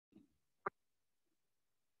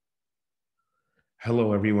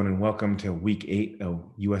Hello, everyone, and welcome to week 8 of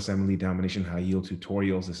Usmle Domination High Yield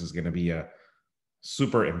tutorials. This is going to be a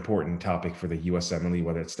super important topic for the Usmle,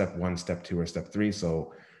 whether it's step 1, step 2, or step 3.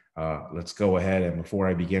 So let's go ahead. And before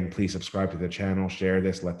I begin, please subscribe to the channel, share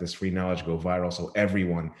this, let this free knowledge go viral so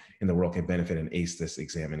everyone in the world can benefit and ace this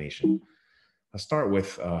examination. Let's start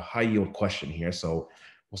with a high yield question here. So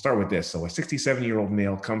we'll start with this. So a 67-year-old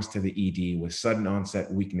male comes to the ED with sudden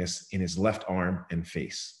onset weakness in his left arm and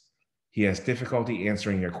face. He has difficulty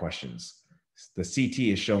answering your questions. The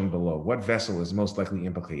CT is shown below. What vessel is most likely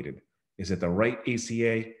implicated? Is it the right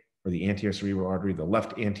ACA or the anterior cerebral artery, the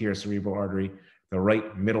left anterior cerebral artery, the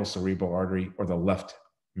right middle cerebral artery, or the left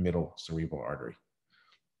middle cerebral artery?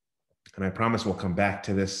 And I promise we'll come back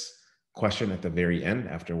to this question at the very end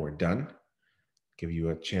after we're done. Give you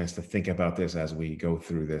a chance to think about this as we go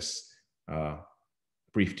through this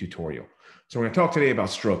brief tutorial. So we're going to talk today about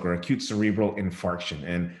stroke or acute cerebral infarction.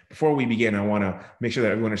 And before we begin, I want to make sure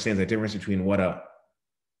that everyone understands the difference between what a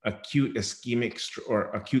acute ischemic or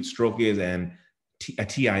acute stroke is and a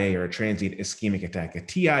TIA or a transient ischemic attack. A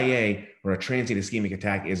TIA or a transient ischemic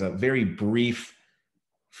attack is a very brief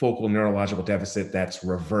focal neurological deficit that's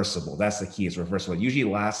reversible. That's the key, it's reversible. It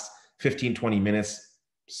usually lasts 15, 20 minutes,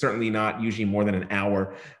 certainly not usually more than an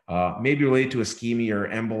hour, maybe related to ischemia or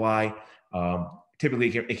emboli.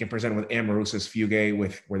 Typically, it can present with amaurosis fugae,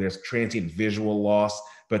 where there's transient visual loss,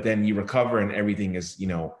 but then you recover and everything is,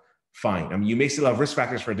 fine. I mean, you may still have risk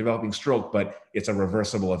factors for developing stroke, but it's a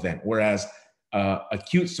reversible event. Whereas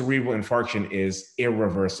acute cerebral infarction is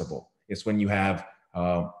irreversible. It's when you have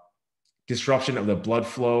disruption of the blood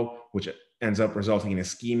flow, which ends up resulting in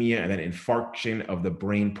ischemia, and then infarction of the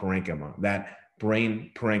brain parenchyma. That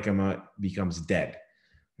brain parenchyma becomes dead.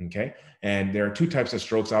 Okay, and there are two types of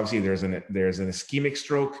strokes. Obviously, there's an ischemic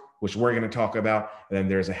stroke, which we're going to talk about, and then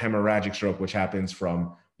there's a hemorrhagic stroke, which happens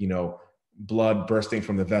from blood bursting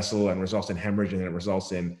from the vessel and results in hemorrhage, and then it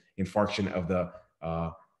results in infarction of the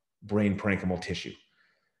brain parenchymal tissue.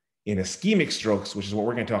 In ischemic strokes, which is what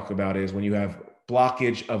we're going to talk about, is when you have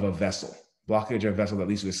blockage of a vessel that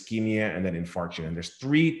leads to ischemia and then infarction. And there's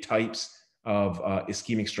 3 types of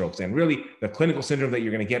ischemic strokes. And really, the clinical syndrome that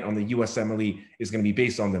you're going to get on the Usmle is going to be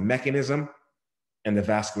based on the mechanism and the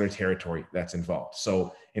vascular territory that's involved.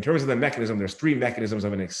 So in terms of the mechanism, there's 3 mechanisms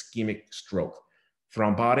of an ischemic stroke: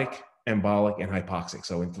 thrombotic, embolic, and hypoxic.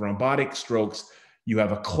 So in thrombotic strokes, you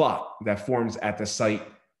have a clot that forms at the site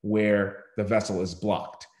where the vessel is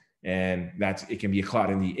blocked. And it can be a clot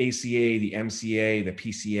in the ACA, the MCA, the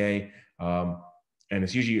PCA, and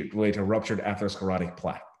it's usually related to ruptured atherosclerotic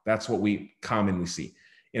plaque. That's what we commonly see.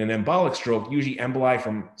 In an embolic stroke, usually emboli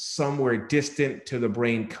from somewhere distant to the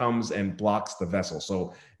brain comes and blocks the vessel.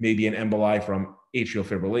 So maybe an emboli from atrial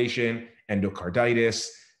fibrillation, endocarditis,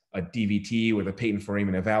 a DVT with a patent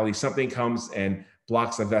foramen ovale, something comes and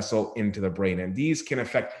blocks the vessel into the brain. And these can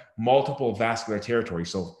affect multiple vascular territories.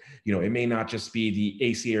 So, it may not just be the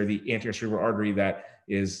ACA or the anterior cerebral artery that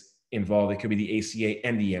is involved. It could be the ACA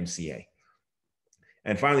and the MCA.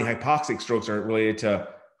 And finally, hypoxic strokes are related to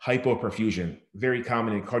hypoperfusion, very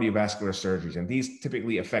common in cardiovascular surgeries. And these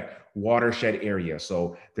typically affect watershed area.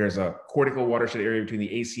 So there's a cortical watershed area between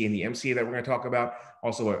the ACA and the MCA that we're going to talk about.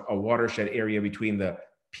 Also a watershed area between the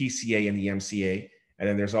PCA and the MCA. And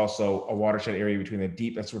then there's also a watershed area between the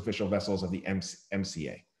deep and superficial vessels of the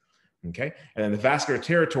MCA. Okay. And then the vascular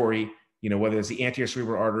territory, whether it's the anterior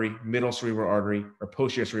cerebral artery, middle cerebral artery, or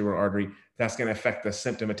posterior cerebral artery, that's going to affect the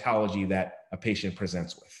symptomatology that a patient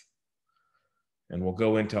presents with. And we'll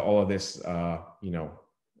go into all of this,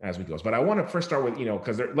 as we go. But I want to first start with,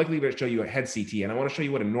 because they're likely to show you a head CT, and I want to show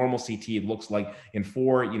you what a normal CT looks like in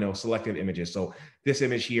 4, selective images. So this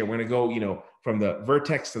image here, we're going to go, from the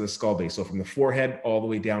vertex to the skull base. So from the forehead all the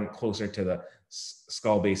way down closer to the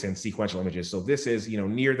skull base and sequential images. So this is,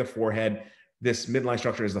 near the forehead. This midline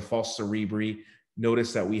structure is the false cerebri.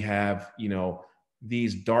 Notice that we have,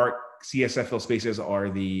 these dark CSF filled spaces are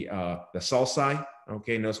the sulci.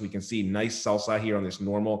 Okay, notice we can see nice sulci here on this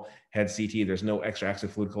normal head CT. There's no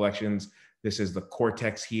extra-axis fluid collections. This is the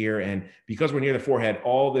cortex here. And because we're near the forehead,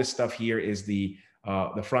 all this stuff here is the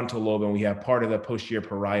frontal lobe, and we have part of the posterior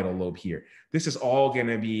parietal lobe here. This is all going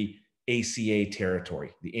to be ACA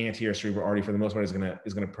territory. The anterior cerebral artery, for the most part, is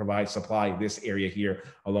going to supply this area here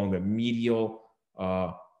along the medial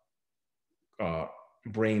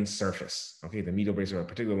brain surface. Okay, the medial brain surface,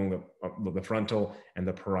 particularly along the frontal and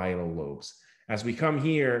the parietal lobes. As we come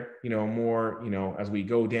here, more, as we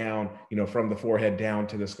go down, from the forehead down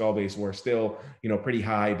to the skull base, we're still, pretty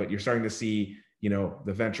high, but you're starting to see,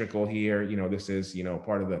 the ventricle here. This is,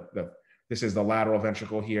 part of this is the lateral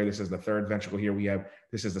ventricle here. This is the third ventricle here.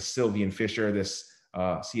 This is the Sylvian fissure, this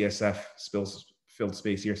CSF filled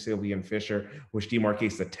space here, sylvian fissure, which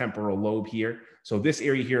demarcates the temporal lobe here. So this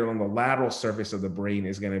area here on the lateral surface of the brain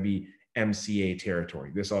is going to be MCA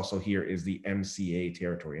territory. This also here is the MCA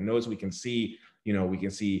territory. And notice we can see, we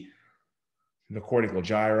can see the cortical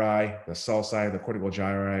gyri, the sulci, the cortical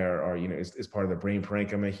gyri are is part of the brain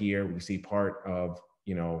parenchyma here. We see part of,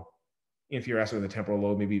 inferior aspect of the temporal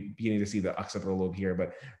lobe, maybe beginning to see the occipital lobe here,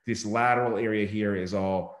 but this lateral area here is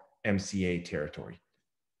all MCA territory.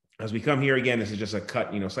 As we come here again, this is just a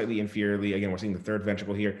cut, slightly inferiorly. Again, we're seeing the third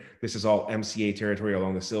ventricle here. This is all MCA territory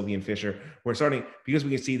along the sylvian fissure. We're starting, because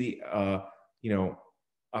we can see the,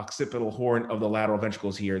 occipital horn of the lateral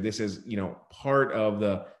ventricles here. This is, part of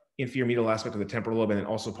the inferior medial aspect of the temporal lobe, and then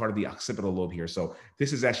also part of the occipital lobe here. So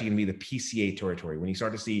this is actually going to be the PCA territory. When you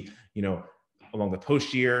start to see, along the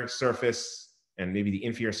posterior surface and maybe the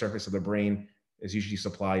inferior surface of the brain is usually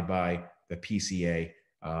supplied by the PCA.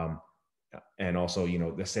 And also,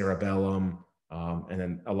 the cerebellum, and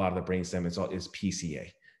then a lot of the brainstem is PCA.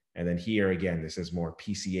 And then here again, this is more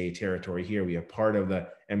PCA territory here. We have part of the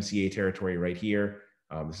MCA territory right here.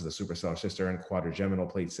 This is the suprasellar cistern, quadrigeminal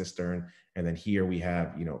plate cistern. And then here we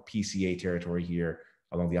have, PCA territory here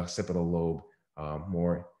along the occipital lobe,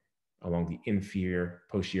 more along the inferior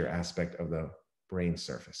posterior aspect of the brain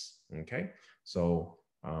surface. Okay. So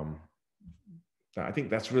I think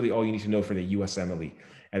that's really all you need to know for the USMLE.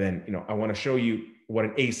 And then, I want to show you what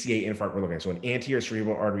an ACA infarct we're looking at. So an anterior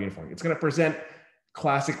cerebral artery infarct. It's going to present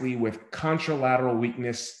classically with contralateral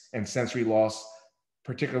weakness and sensory loss,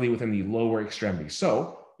 particularly within the lower extremity.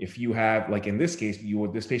 So if you have, like in this case,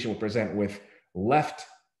 this patient will present with left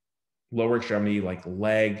lower extremity, like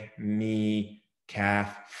leg, knee,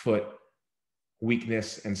 calf, foot,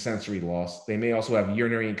 weakness, and sensory loss. They may also have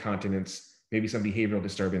urinary incontinence, maybe some behavioral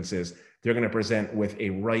disturbances. They're going to present with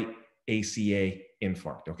a right ACA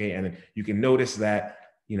infarct, okay? And then you can notice that,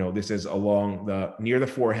 this is near the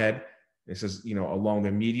forehead. This is, along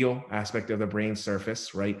the medial aspect of the brain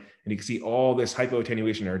surface, right? And you can see all this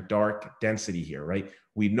hypoattenuation or dark density here, right?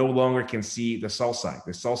 We no longer can see the sulci.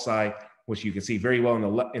 The sulci, which you can see very well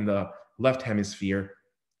in the left hemisphere,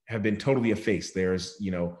 have been totally effaced. There's,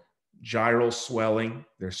 gyral swelling,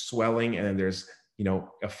 there's swelling, and then there's,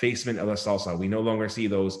 effacement of the sulci. We no longer see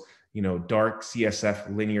those, dark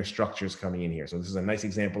CSF linear structures coming in here. So this is a nice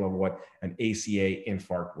example of what an ACA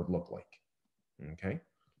infarct would look like, okay?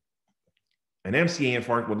 An MCA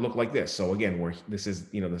infarct would look like this. So again, this is,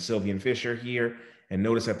 the sylvian fissure here, and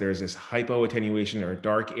notice that there's this hypoattenuation or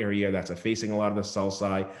dark area that's effacing a lot of the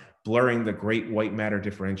sulci, blurring the great white matter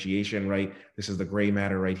differentiation, right? This is the gray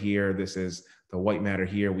matter right here. This is the white matter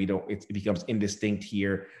here. It becomes indistinct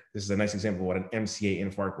here. This is a nice example of what an MCA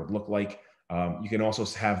infarct would look like. You can also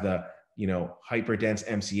have the, hyperdense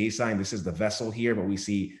MCA sign. This is the vessel here, but we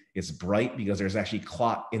see it's bright because there's actually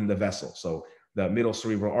clot in the vessel. So the middle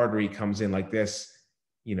cerebral artery comes in like this.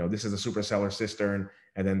 This is the suprasellar cistern,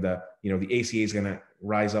 and then the ACA is going to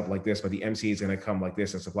rise up like this, but the MCA is going to come like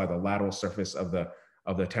this and supply the lateral surface of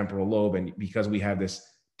the temporal lobe. And because we have this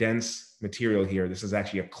dense material here, this is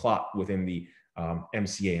actually a clot within the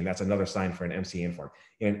MCA, and that's another sign for an MCA infarct.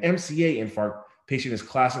 In an MCA infarct, patient is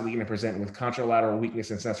classically going to present with contralateral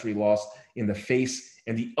weakness and sensory loss in the face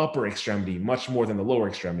and the upper extremity, much more than the lower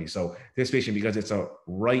extremity. So this patient, because it's a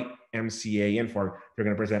right MCA infarct, they're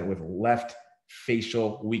going to present with left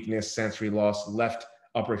facial weakness, sensory loss, left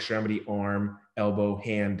upper extremity, arm, elbow,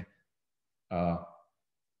 hand,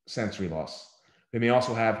 sensory loss. They may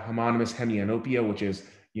also have homonymous hemianopia, which is,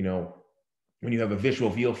 when you have a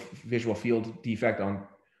visual field defect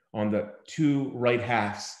on the two right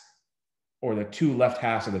halves or the two left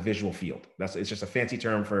halves of the visual field. It's just a fancy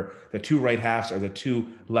term for the two right halves or the two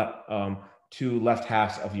left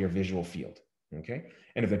halves of your visual field, okay?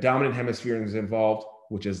 And if the dominant hemisphere is involved,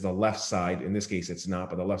 which is the left side, in this case it's not,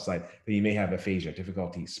 but the left side, then you may have aphasia,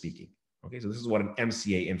 difficulty speaking. Okay, so this is what an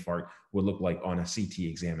MCA infarct would look like on a CT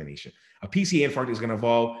examination. A PCA infarct is going to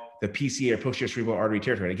involve the PCA or posterior cerebral artery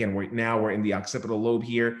territory. Again, we're in the occipital lobe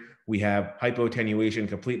here. We have hypoattenuation,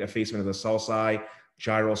 complete effacement of the sulci,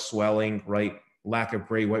 gyral swelling, right? Lack of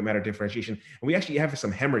gray white matter differentiation. And we actually have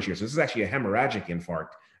some hemorrhage here. So this is actually a hemorrhagic infarct.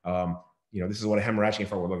 This is what a hemorrhagic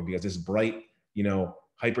infarct would look like, because this bright,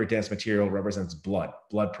 hyperdense material represents blood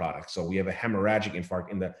products. So we have a hemorrhagic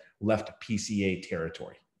infarct in the left PCA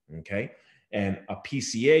territory. Okay. And a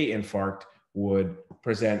PCA infarct would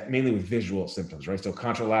present mainly with visual symptoms, right? So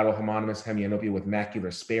contralateral homonymous hemianopia with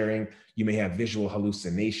macular sparing. You may have visual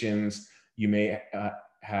hallucinations. You may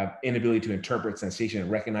have inability to interpret sensation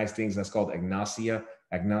and recognize things. That's called agnosia.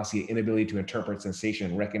 Agnosia, inability to interpret sensation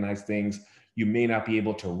and recognize things. You may not be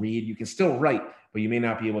able to read. You can still write, but you may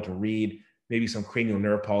not be able to read. maybe some cranial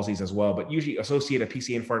nerve palsies as well, but usually associate a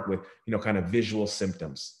PCA infarct with, kind of visual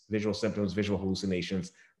symptoms, visual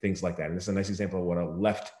hallucinations, things like that. And this is a nice example of what a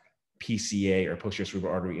left PCA or posterior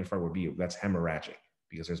cerebral artery infarct would be. That's hemorrhagic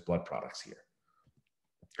because there's blood products here.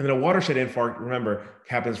 And then a watershed infarct, remember,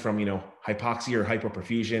 happens from, hypoxia or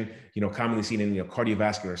hypoperfusion, commonly seen in,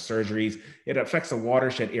 cardiovascular surgeries. It affects the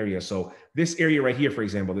watershed area. So this area right here, for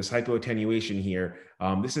example, this hypoattenuation here,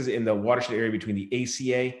 this is in the watershed area between the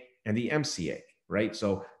ACA and the MCA, right?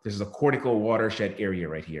 So this is a cortical watershed area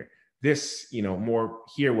right here. This, more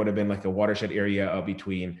here would have been like a watershed area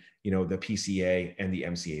between, the PCA and the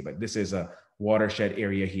MCA, but this is a watershed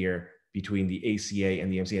area here between the ACA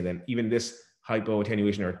and the MCA. And then even this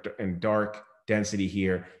hypoattenuation and dark density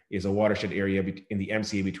here is a watershed area in the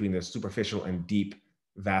MCA between the superficial and deep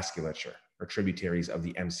vasculature or tributaries of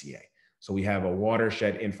the MCA. So we have a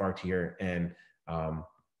watershed infarct here. And,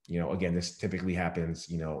 again, this typically happens,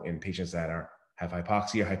 in patients that have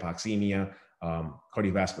hypoxia, hypoxemia,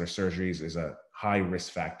 cardiovascular surgeries is a high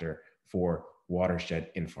risk factor for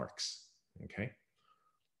watershed infarcts, okay?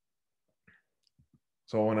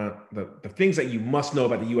 So I want the things that you must know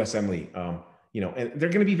about the USMLE, and they're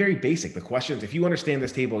going to be very basic. The questions, if you understand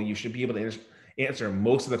this table, you should be able to answer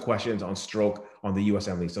most of the questions on stroke on the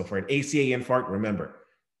USMLE. So for an ACA infarct, remember,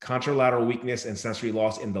 contralateral weakness and sensory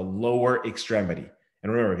loss in the lower extremity.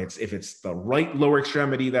 And remember, if it's the right lower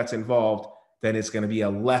extremity that's involved, then it's going to be a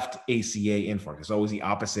left ACA infarct. It's always the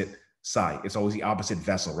opposite side. It's always the opposite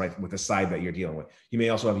vessel, right, with the side that you're dealing with. You may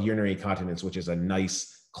also have urinary incontinence, which is a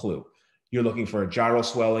nice clue. You're looking for gyral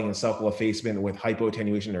swelling and sulcal effacement with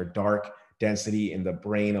hypoattenuation or dark density in the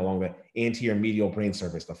brain along the anterior medial brain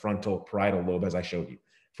surface, the frontal parietal lobe, as I showed you.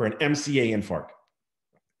 For an MCA infarct,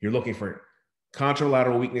 you're looking for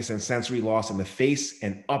contralateral weakness and sensory loss in the face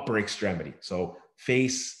and upper extremity. So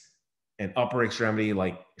face and upper extremity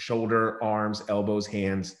like shoulder, arms, elbows,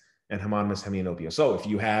 hands, and homonymous hemianopia. So if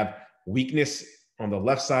you have weakness on the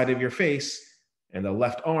left side of your face and the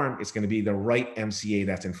left arm, it's going to be the right MCA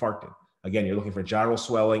that's infarcted. Again, you're looking for gyral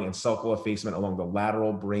swelling and sulcal effacement along the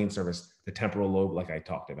lateral brain surface, the temporal lobe, like I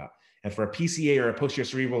talked about. And for a PCA or a posterior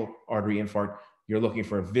cerebral artery infarct, you're looking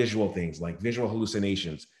for visual things like visual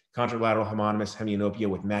hallucinations, contralateral homonymous hemianopia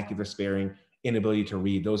with macular sparing, inability to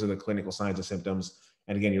read. Those are the clinical signs and symptoms.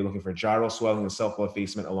 And again, you're looking for gyral swelling and sulcal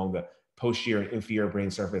effacement along the posterior and inferior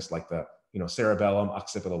brain surface, like the cerebellum,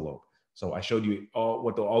 occipital lobe. So I showed you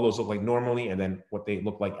what all those look like normally and then what they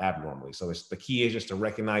look like abnormally. So the key is just to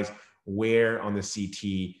recognize where on the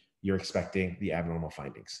CT you're expecting the abnormal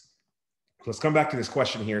findings. So let's come back to this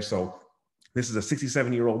question here. So this is a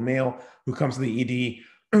 67-year-old male who comes to the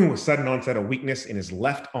ED with sudden onset of weakness in his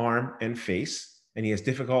left arm and face, and he has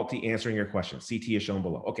difficulty answering your question. CT is shown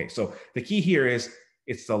below. Okay, so the key here is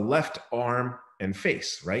it's the left arm and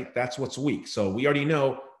face, right? That's what's weak. So we already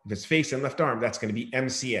know if it's face and left arm, that's going to be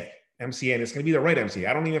MCA, and it's going to be the right MCA.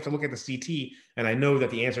 I don't even have to look at the CT, and I know that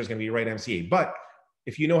the answer is going to be right MCA. But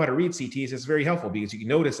if you know how to read CTs, it's very helpful because you can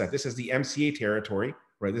notice that this is the MCA territory,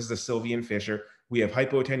 right? This is the Sylvian fissure. We have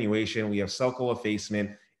hypoattenuation. We have sulcal effacement,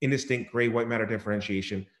 indistinct gray-white matter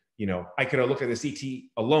differentiation. I could have looked at the CT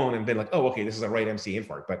alone and been like, oh, okay, this is a right MCA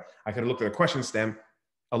infarct. But I could have looked at the question stem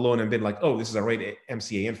alone and been like, oh, this is a right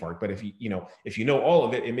MCA infarct. But if you know all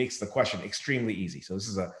of it, it makes the question extremely easy. So this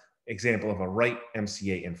is an example of a right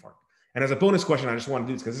MCA infarct. And as a bonus question, I just want to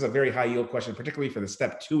do this because this is a very high yield question, particularly for the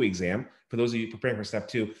step 2 exam. For those of you preparing for step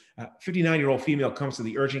 2, 59-year-old female comes to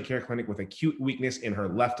the urgent care clinic with acute weakness in her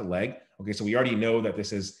left leg. Okay, so we already know that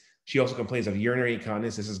she also complains of urinary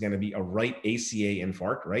incontinence. This is going to be a right ACA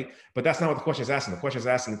infarct, right? But that's not what the question is asking. The question is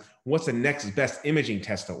asking, what's the next best imaging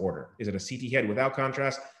test to order? Is it a CT head without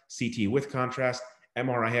contrast, CT with contrast,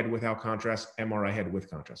 MRI head without contrast, MRI head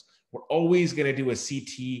with contrast? We're always going to do a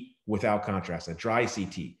CT without contrast, a dry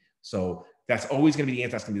CT. So that's always going to be the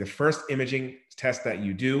answer. That's going to be the first imaging test that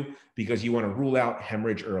you do because you want to rule out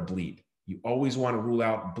hemorrhage or a bleed. You always want to rule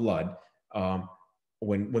out blood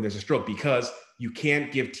when there's a stroke because you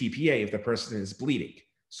can't give TPA if the person is bleeding.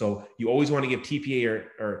 So you always want to give TPA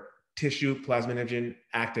or tissue plasminogen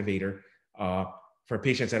activator for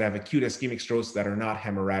patients that have acute ischemic strokes that are not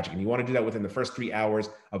hemorrhagic. And you want to do that within the first 3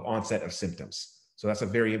 hours of onset of symptoms. So that's a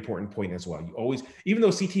very important point as well. You always, even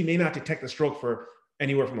though CT may not detect the stroke for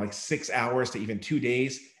anywhere from like 6 hours to even 2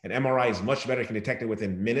 days. And MRI is much better. It can detect it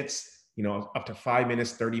within minutes, up to 5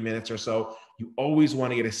 minutes, 30 minutes or so. You always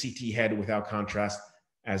want to get a CT head without contrast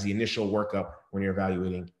as the initial workup when you're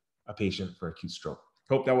evaluating a patient for acute stroke.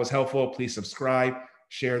 Hope that was helpful. Please subscribe,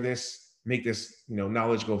 share this, make this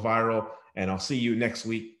knowledge go viral. And I'll see you next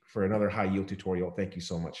week for another high yield tutorial. Thank you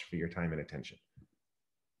so much for your time and attention.